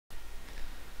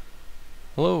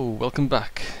Hello, welcome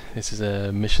back. This is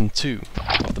mission 2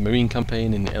 of the Marine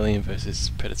campaign in Alien vs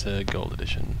Predator Gold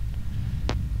Edition.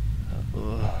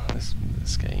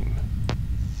 This game.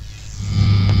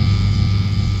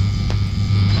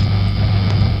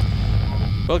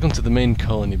 Welcome to the main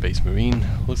colony base, Marine.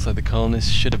 Looks like the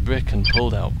colonists shit a brick and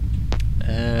pulled out.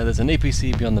 There's an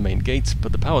APC beyond the main gate,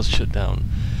 but the power's shut down.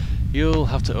 You'll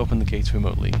have to open the gates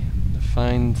remotely.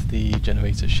 Find the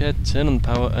generator shed, turn on the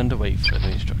power, and await further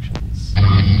instructions.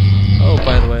 Oh,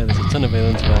 by the way, there's a ton of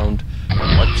aliens around.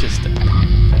 Watch your step.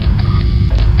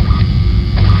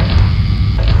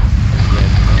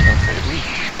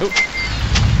 Oh!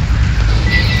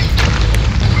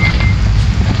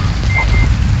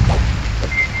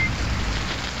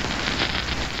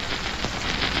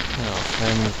 Now, if I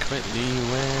remember correctly,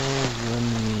 we're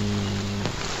running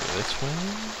this way?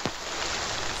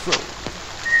 Throw!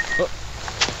 Oh!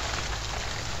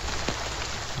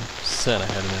 I'm certain I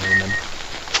had an alien then.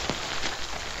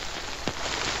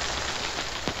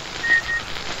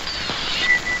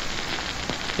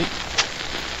 Hey!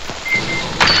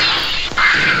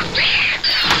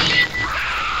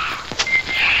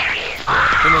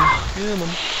 Come on, come on!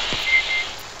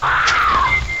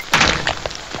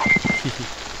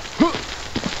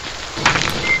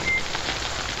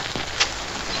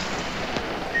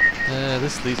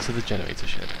 This leads to the generator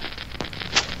shed.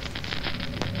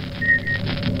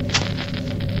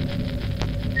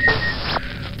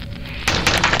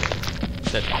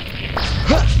 Dead.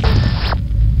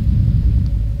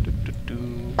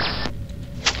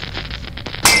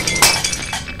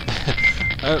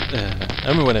 I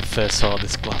remember when I first saw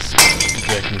this glass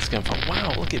breaking this game, I thought,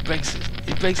 wow, look, it breaks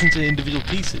into individual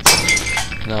pieces.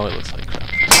 Now it looks like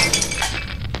crap.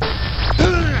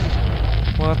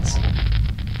 What?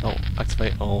 Oh,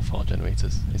 activate all 4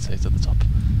 generators, it says at the top.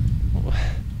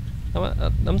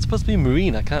 I'm supposed to be a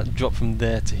Marine, I can't drop from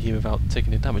there to here without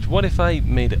taking any damage. What if I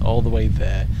made it all the way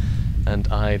there and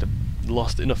I'd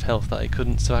lost enough health that I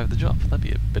couldn't survive the drop? That'd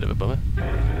be a bit of a bummer.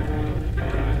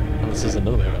 Unless there's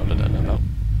another way around I don't know about.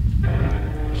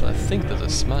 Actually, I think there's a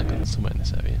smart gun somewhere in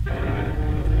this area.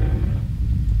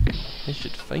 I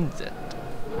should find that.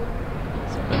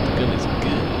 The gun is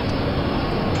good.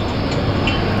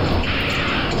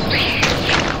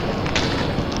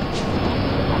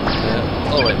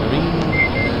 Alright,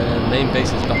 Marine, main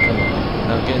base is back online.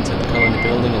 Now get into the colony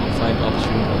building and find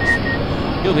opportune growth.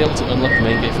 You'll be able to unlock the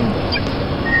main gate from there.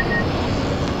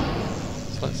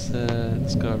 So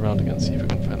let's go around again and see if we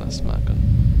can find that smart gun.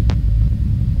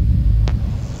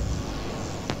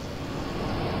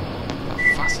 How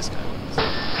fast this guy was.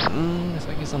 It's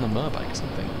like he's on a motorbike or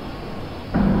something.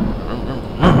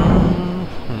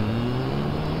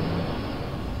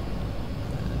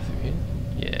 Through here?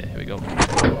 Yeah, here we go.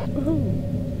 Woohoo!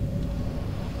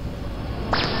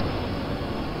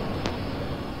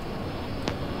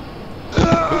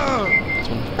 This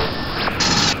one.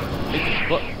 Hey,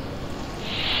 what?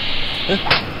 Huh?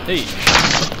 Hey!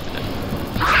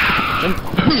 Jump!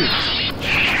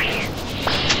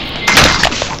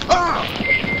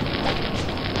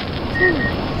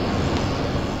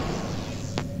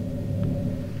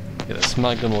 Yeah, the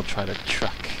smart gun will try to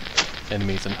track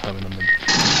enemies and home in on them.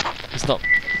 It's not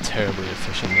terribly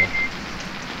efficient though.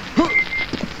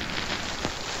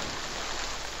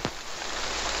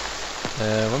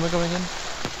 Where am I going again?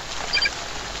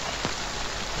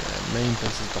 Yeah, main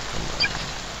base is back online.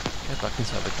 Get back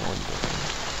inside the colony building.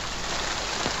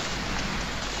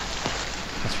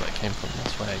 That's where I came from,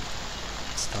 that's where I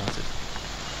started.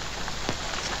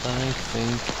 So I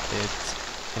think it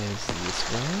is this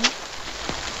way.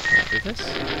 Can I do this?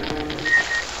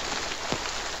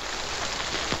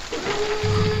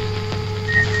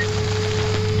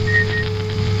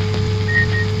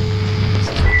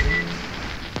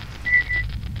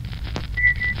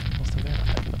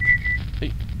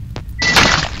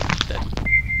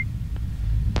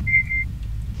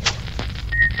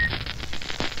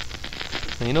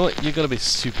 Now, you know what, you've got to be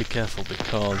super careful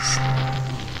because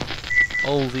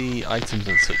all the items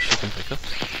and such you can pick up.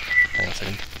 Hang on a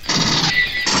second.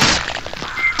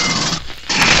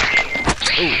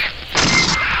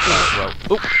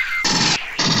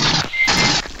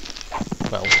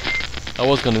 Well, I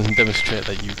was going to demonstrate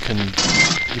that you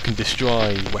can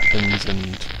destroy weapons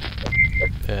and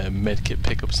medkit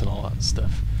pickups and all that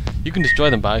stuff. You can destroy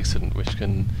them by accident, which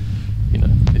can,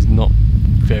 is not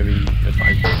very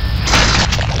advisable.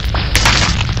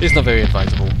 It's not very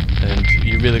advisable, and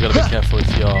you really got to be careful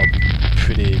if you're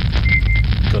pretty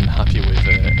gun happy with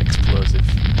explosive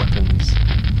weapons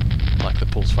like the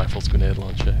pulse rifle's grenade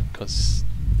launcher, because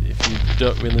if you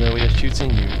don't really know where you're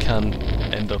shooting, you can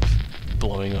end up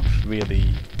blowing up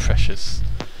really precious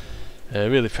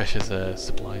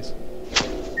supplies.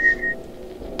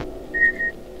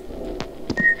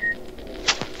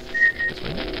 This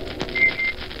way?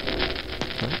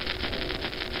 No?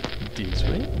 This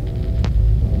way?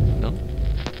 No?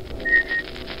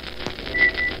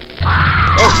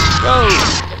 Oh!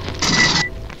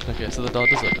 Okay, so the door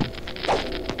does open.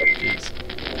 Jeez.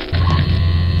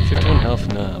 51 health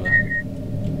now.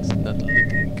 It's not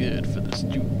looking good for the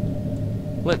stew.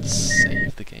 Let's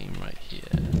save the game right here.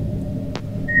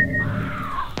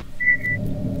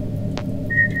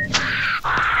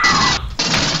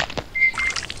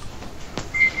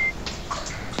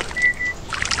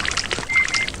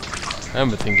 I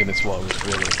remember thinking this water was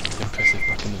really impressive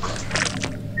back in the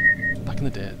day. Back in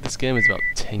the day, this game is about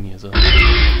 10 years old. Ooh,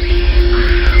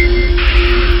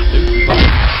 oh.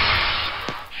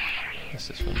 That's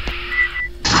this one.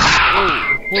 Whoa,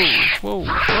 whoa, whoa,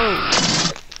 whoa!